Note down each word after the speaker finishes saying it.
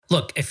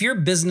Look, if your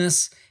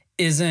business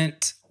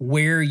isn't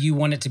where you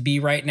want it to be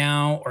right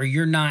now, or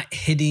you're not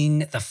hitting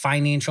the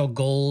financial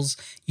goals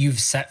you've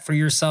set for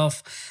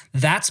yourself,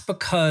 that's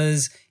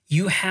because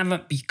you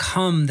haven't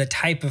become the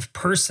type of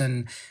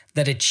person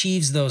that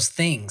achieves those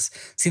things.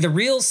 See, the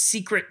real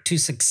secret to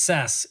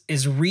success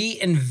is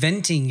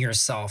reinventing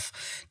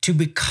yourself to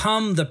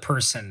become the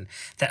person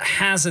that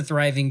has a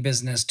thriving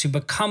business, to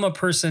become a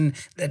person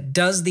that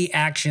does the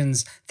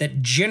actions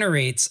that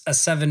generates a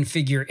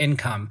 7-figure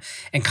income.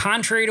 And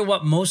contrary to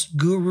what most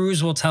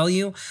gurus will tell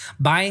you,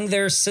 buying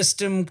their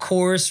system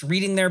course,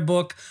 reading their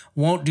book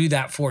won't do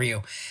that for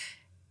you.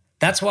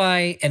 That's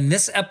why in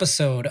this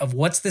episode of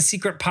What's the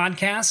Secret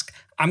podcast,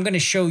 I'm going to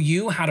show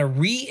you how to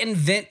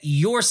reinvent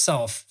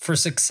yourself for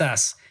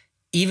success,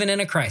 even in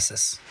a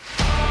crisis.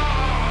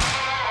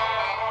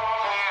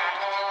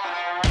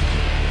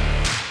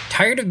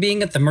 Tired of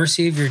being at the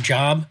mercy of your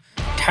job?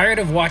 Tired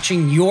of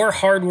watching your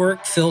hard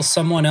work fill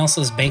someone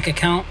else's bank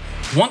account?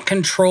 Want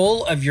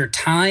control of your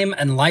time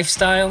and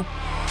lifestyle?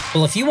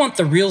 Well, if you want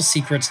the real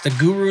secrets the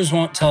gurus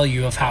won't tell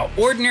you of how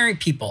ordinary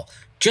people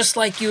just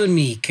like you and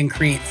me can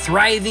create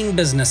thriving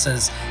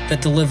businesses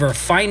that deliver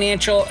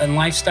financial and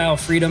lifestyle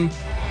freedom,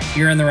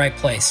 you're in the right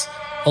place.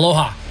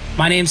 Aloha,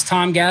 my name's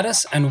Tom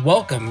Gaddis, and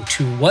welcome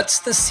to What's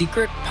the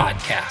Secret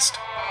podcast.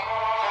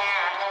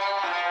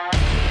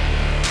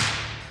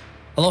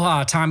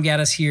 Aloha, Tom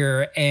Gaddis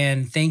here,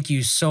 and thank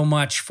you so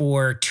much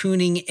for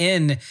tuning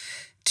in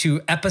to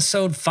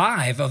episode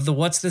 5 of the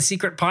What's the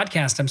Secret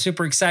podcast. I'm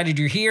super excited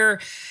you're here.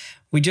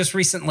 We just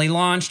recently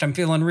launched. I'm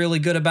feeling really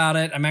good about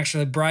it. I'm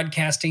actually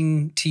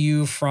broadcasting to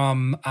you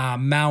from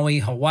Maui,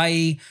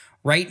 Hawaii.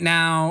 Right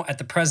now, at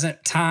the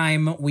present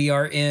time, we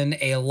are in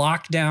a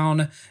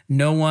lockdown.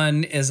 No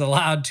one is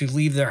allowed to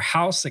leave their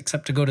house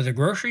except to go to the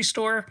grocery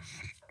store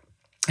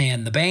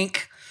and the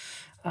bank.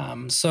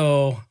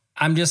 So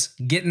I'm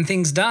just getting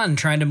things done,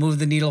 trying to move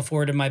the needle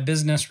forward in my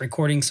business,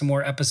 recording some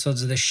more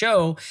episodes of the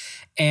show,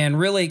 and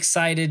really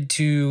excited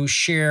to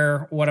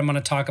share what I'm going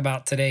to talk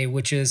about today,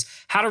 which is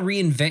how to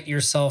reinvent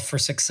yourself for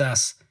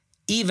success,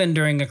 even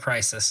during a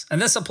crisis.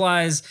 And this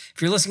applies,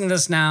 if you're listening to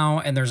this now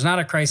and there's not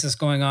a crisis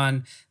going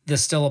on,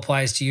 this still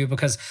applies to you,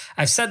 because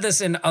I've said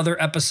this in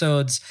other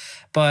episodes,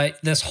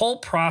 but this whole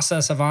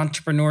process of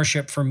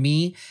entrepreneurship for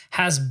me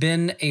has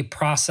been a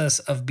process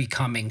of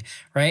becoming,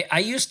 right? I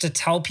used to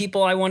tell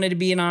people I wanted to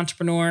be an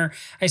entrepreneur.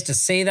 I used to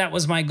say that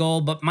was my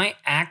goal, but my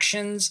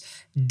actions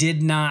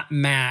did not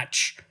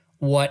match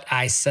what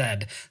I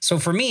said. So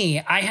for me,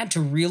 I had to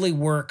really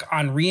work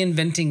on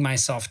reinventing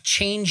myself,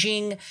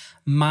 changing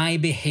my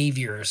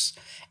behaviors.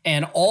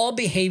 And all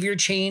behavior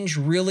change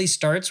really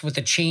starts with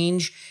a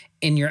change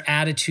in your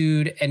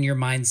attitude and your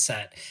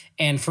mindset.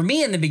 And for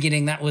me in the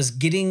beginning, that was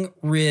getting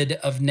rid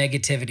of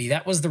negativity.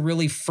 That was the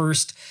really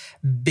first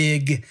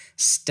big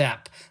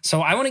step.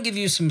 So I want to give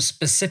you some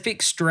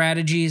specific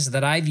strategies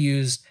that I've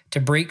used to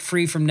break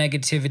free from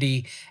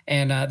negativity,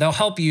 and they'll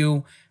help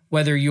you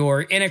whether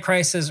you're in a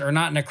crisis or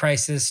not in a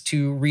crisis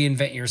to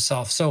reinvent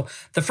yourself. So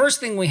the first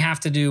thing we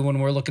have to do when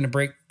we're looking to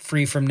break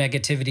free from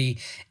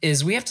negativity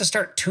is we have to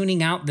start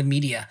tuning out the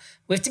media.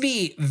 We have to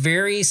be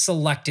very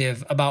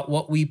selective about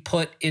what we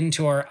put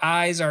into our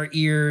eyes, our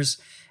ears,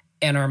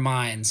 and our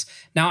minds.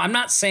 Now, I'm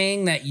not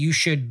saying that you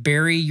should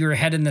bury your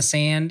head in the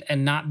sand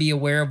and not be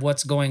aware of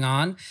what's going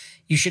on.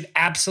 You should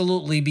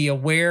absolutely be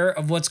aware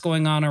of what's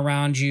going on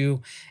around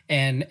you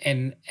and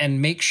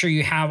make sure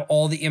you have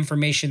all the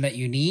information that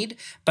you need,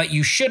 but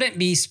you shouldn't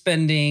be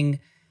spending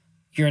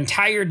your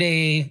entire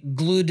day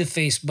glued to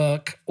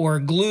Facebook or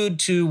glued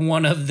to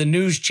one of the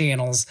news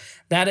channels.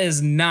 That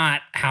is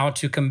not how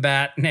to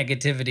combat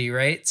negativity,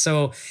 right?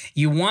 So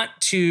you want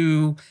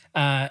to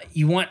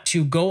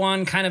go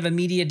on kind of a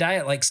media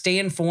diet, like stay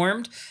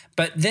informed,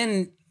 but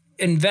then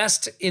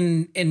invest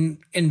in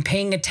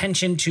paying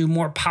attention to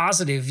more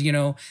positive,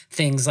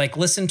 things like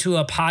listen to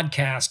a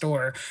podcast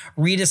or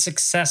read a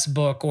success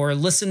book or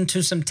listen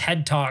to some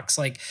TED Talks.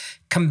 Like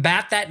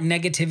combat that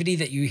negativity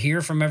that you hear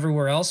from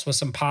everywhere else with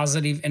some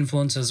positive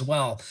influence as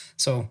well.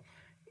 So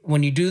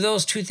when you do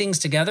those two things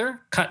together,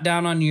 cut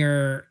down on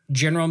your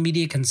general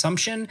media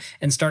consumption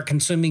and start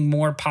consuming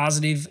more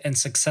positive and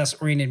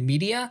success-oriented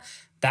media,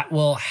 that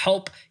will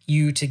help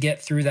you to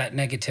get through that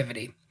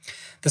negativity.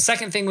 The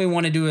second thing we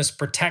want to do is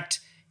protect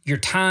your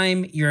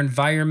time, your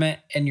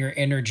environment, and your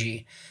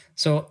energy.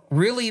 So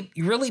really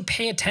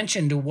pay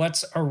attention to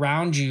what's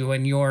around you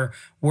and your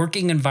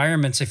working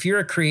environments. If you're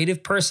a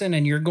creative person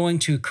and you're going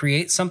to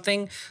create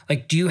something,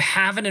 like do you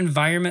have an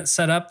environment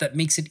set up that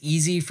makes it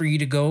easy for you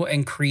to go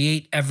and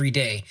create every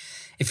day?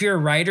 If you're a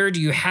writer,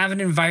 do you have an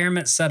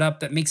environment set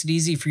up that makes it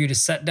easy for you to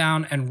sit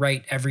down and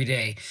write every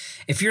day?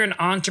 If you're an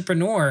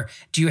entrepreneur,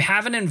 do you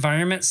have an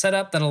environment set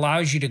up that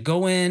allows you to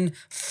go in,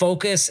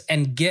 focus,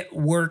 and get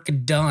work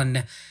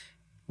done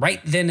right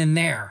then and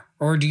there?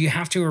 Or do you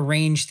have to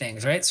arrange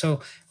things, right?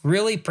 So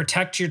really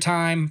protect your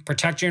time,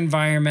 protect your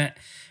environment,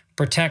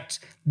 protect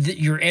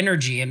your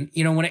energy. And,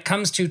 when it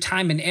comes to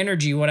time and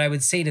energy, what I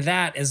would say to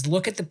that is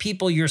look at the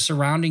people you're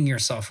surrounding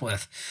yourself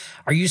with.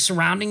 Are you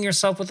surrounding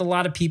yourself with a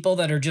lot of people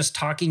that are just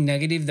talking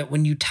negative, that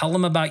when you tell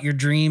them about your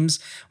dreams,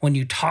 when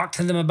you talk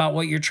to them about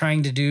what you're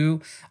trying to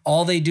do,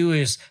 all they do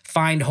is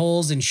find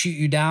holes and shoot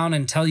you down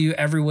and tell you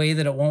every way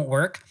that it won't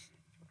work?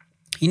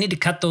 You need to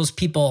cut those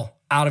people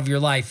out of your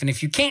life. And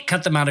if you can't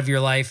cut them out of your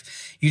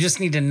life, you just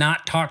need to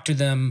not talk to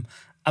them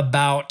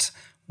about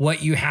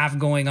what you have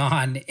going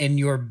on in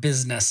your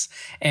business.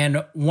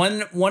 And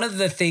one of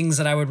the things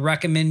that I would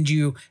recommend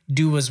you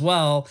do as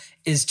well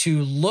is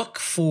to look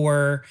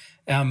for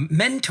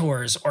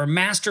mentors or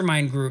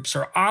mastermind groups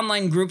or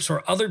online groups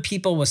where other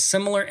people with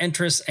similar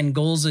interests and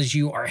goals as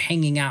you are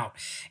hanging out.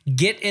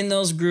 Get in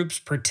those groups,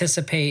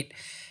 participate,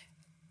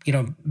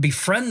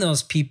 befriend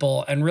those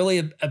people and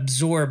really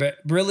absorb. It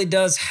really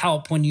does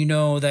help when you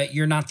know that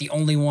you're not the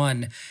only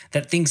one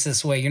that thinks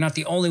this way. You're not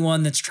the only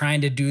one that's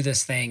trying to do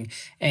this thing.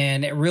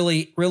 And it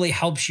really, really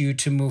helps you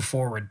to move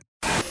forward.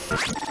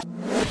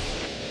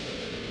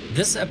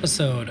 This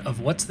episode of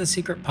What's the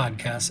Secret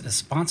Podcast is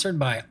sponsored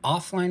by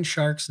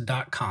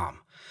OfflineSharks.com.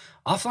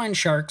 Offline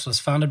Sharks was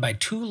founded by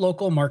two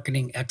local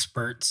marketing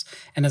experts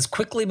and has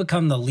quickly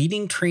become the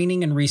leading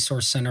training and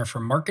resource center for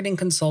marketing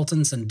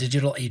consultants and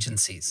digital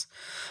agencies.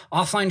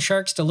 Offline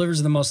Sharks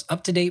delivers the most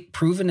up-to-date,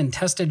 proven, and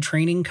tested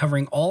training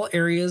covering all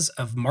areas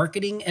of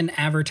marketing and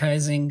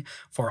advertising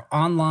for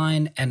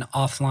online and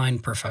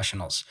offline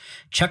professionals.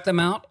 Check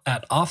them out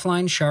at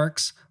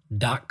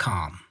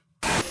OfflineSharks.com.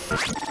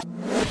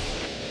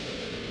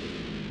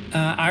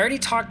 I already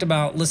talked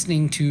about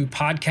listening to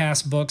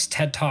podcasts, books,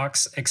 TED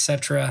Talks,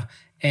 etc.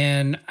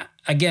 And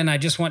again, I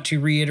just want to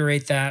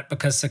reiterate that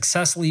because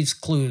success leaves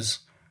clues.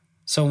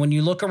 So when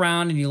you look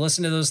around and you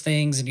listen to those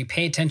things and you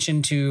pay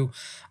attention to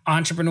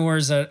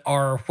entrepreneurs that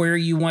are where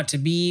you want to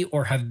be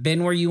or have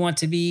been where you want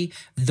to be,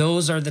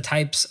 those are the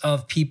types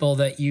of people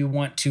that you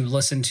want to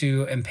listen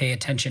to and pay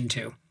attention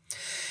to.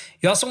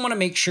 You also want to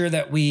make sure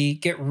that we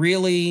get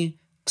really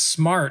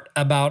smart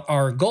about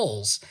our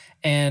goals.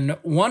 And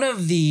one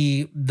of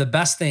the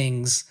best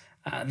things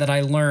that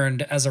I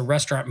learned as a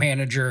restaurant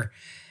manager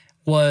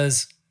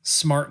was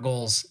SMART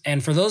goals.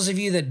 And for those of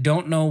you that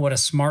don't know what a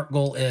SMART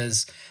goal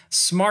is,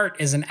 SMART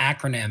is an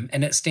acronym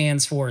and it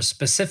stands for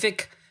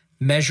specific,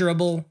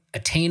 measurable,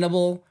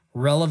 attainable,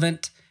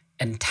 relevant,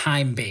 and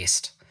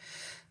time-based.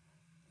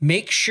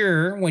 Make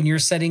sure when you're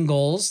setting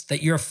goals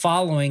that you're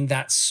following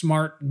that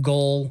SMART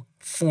goal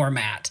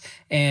format.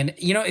 And,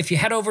 if you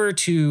head over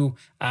to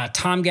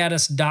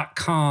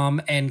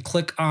tomgaddis.com and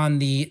click on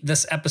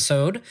this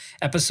episode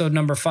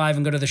number 5,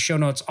 and go to the show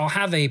notes, I'll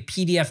have a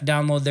PDF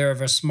download there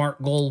of a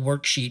SMART goal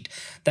worksheet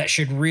that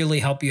should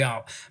really help you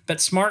out. But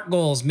SMART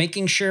goals,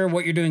 making sure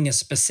what you're doing is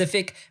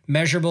specific,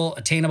 measurable,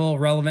 attainable,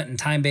 relevant, and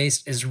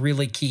time-based is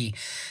really key.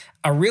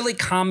 A really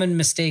common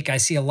mistake I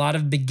see a lot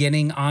of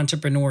beginning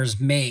entrepreneurs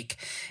make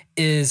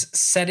is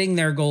setting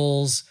their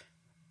goals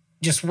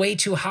just way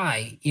too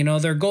high.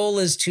 Their goal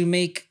is to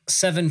make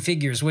 7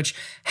 figures, which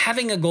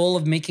having a goal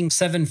of making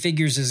 7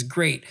 figures is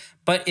great.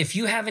 But if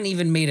you haven't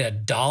even made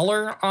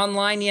 $1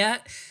 online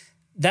yet,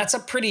 that's a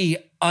pretty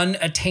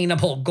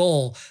unattainable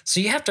goal.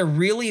 So you have to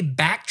really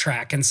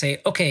backtrack and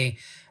say, okay,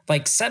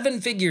 like 7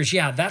 figures,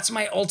 yeah, that's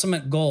my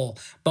ultimate goal.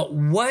 But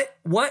what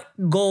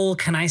goal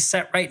can I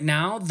set right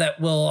now that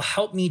will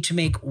help me to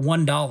make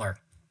 $1?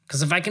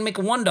 Because if I can make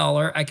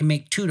 $1, I can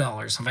make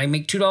 $2. If I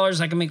make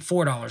 $2, I can make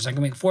 $4. I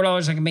can make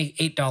 $4, I can make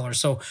 $8.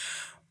 So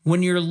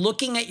when you're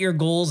looking at your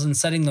goals and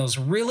setting those,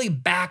 really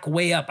back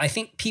way up. I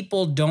think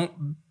people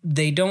don't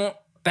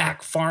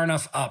back far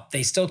enough up.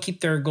 They still keep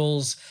their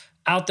goals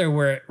out there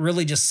where it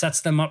really just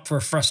sets them up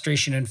for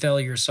frustration and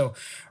failure. So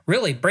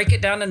really break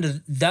it down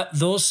into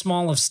those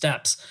small of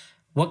steps.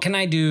 What can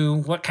I do?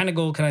 What kind of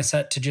goal can I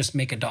set to just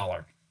make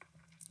 $1?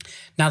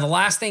 Now, the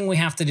last thing we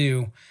have to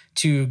do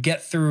to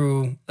get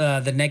through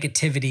the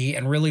negativity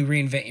and really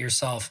reinvent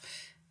yourself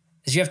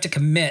is you have to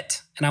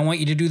commit. And I want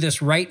you to do this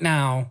right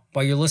now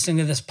while you're listening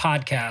to this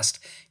podcast.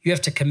 You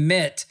have to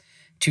commit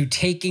to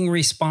taking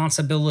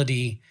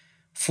responsibility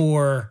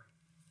for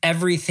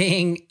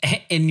everything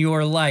in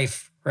your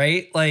life,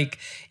 right? Like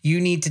you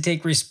need to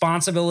take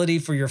responsibility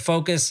for your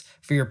focus,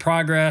 for your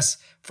progress,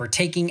 for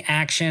taking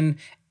action,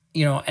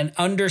 and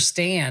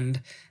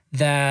understand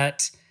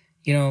that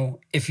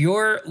if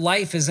your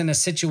life is in a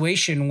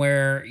situation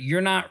where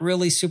you're not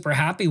really super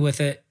happy with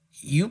it,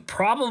 you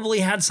probably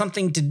had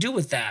something to do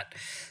with that.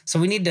 So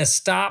we need to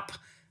stop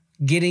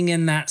getting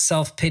in that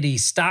self-pity,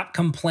 stop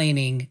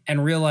complaining,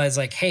 and realize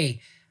like,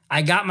 hey,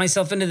 I got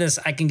myself into this.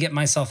 I can get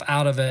myself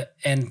out of it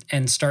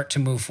and start to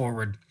move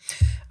forward.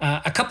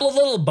 A couple of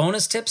little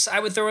bonus tips I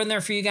would throw in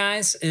there for you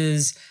guys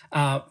is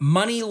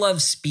money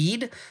loves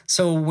speed.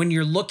 So when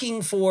you're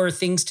looking for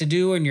things to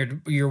do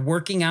and you're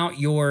working out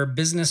your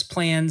business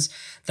plans,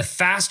 the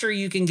faster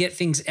you can get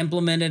things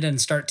implemented and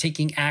start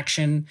taking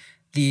action,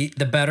 the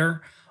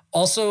better.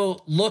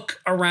 Also,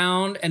 look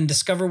around and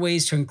discover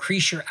ways to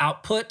increase your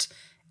output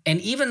and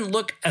even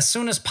look as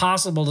soon as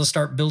possible to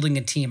start building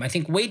a team. I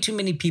think way too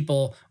many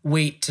people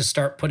wait to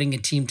start putting a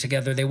team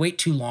together. They wait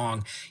too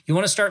long. You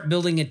want to start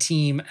building a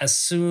team as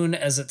soon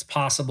as it's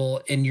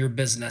possible in your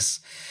business.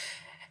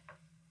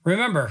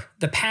 Remember,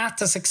 the path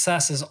to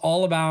success is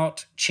all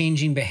about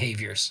changing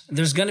behaviors.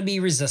 There's going to be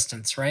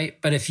resistance, right?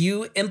 But if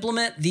you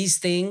implement these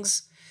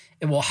things,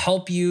 it will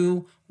help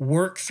you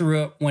work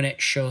through it when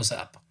it shows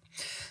up.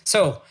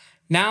 So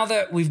now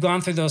that we've gone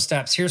through those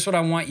steps, here's what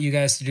I want you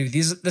guys to do.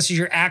 This is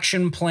your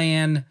action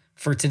plan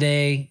for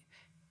today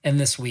and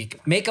this week.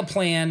 Make a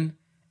plan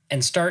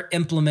and start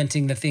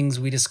implementing the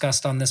things we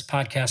discussed on this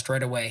podcast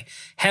right away.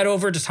 Head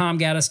over to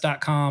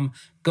tomgaddis.com,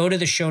 go to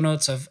the show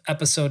notes of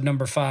episode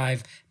number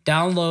 5,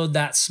 download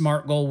that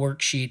SMART goal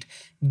worksheet,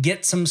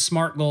 get some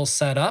SMART goals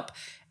set up,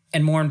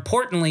 and more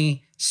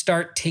importantly,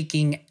 start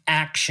taking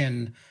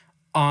action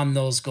on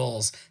those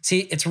goals.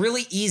 See, it's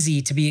really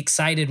easy to be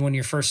excited when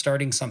you're first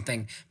starting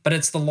something, but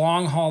it's the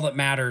long haul that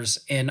matters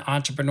in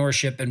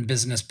entrepreneurship and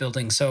business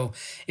building. So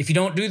if you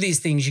don't do these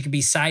things, you can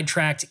be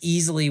sidetracked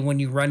easily when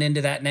you run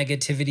into that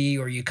negativity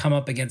or you come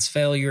up against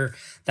failure,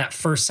 that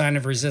first sign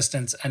of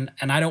resistance. And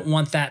I don't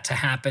want that to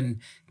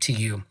happen to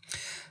you.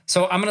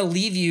 So I'm going to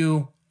leave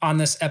you on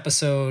this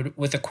episode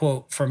with a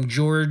quote from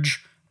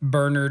George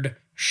Bernard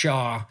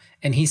Shaw.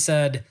 And he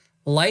said,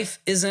 "Life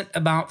isn't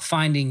about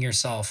finding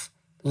yourself.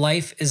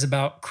 Life is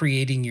about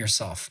creating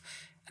yourself."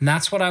 And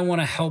that's what I want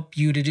to help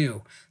you to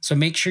do. So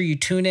make sure you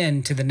tune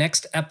in to the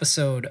next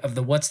episode of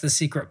the What's the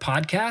Secret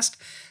podcast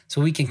so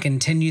we can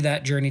continue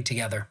that journey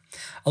together.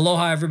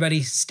 Aloha,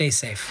 everybody. Stay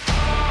safe.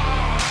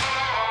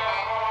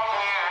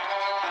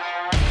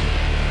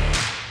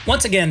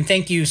 Once again,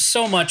 thank you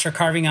so much for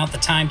carving out the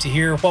time to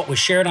hear what was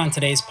shared on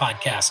today's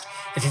podcast.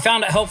 If you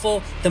found it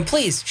helpful, then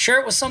please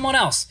share it with someone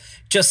else.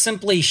 Just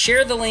simply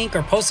share the link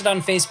or post it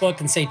on Facebook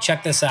and say,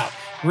 check this out.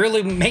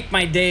 Really make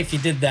my day if you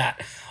did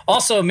that.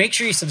 Also, make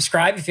sure you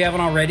subscribe if you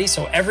haven't already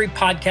so every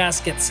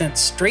podcast gets sent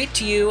straight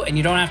to you and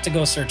you don't have to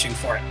go searching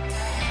for it.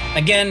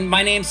 Again,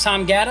 my name's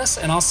Tom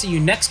Gaddis, and I'll see you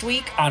next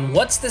week on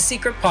What's the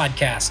Secret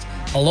Podcast.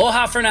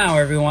 Aloha for now,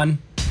 everyone.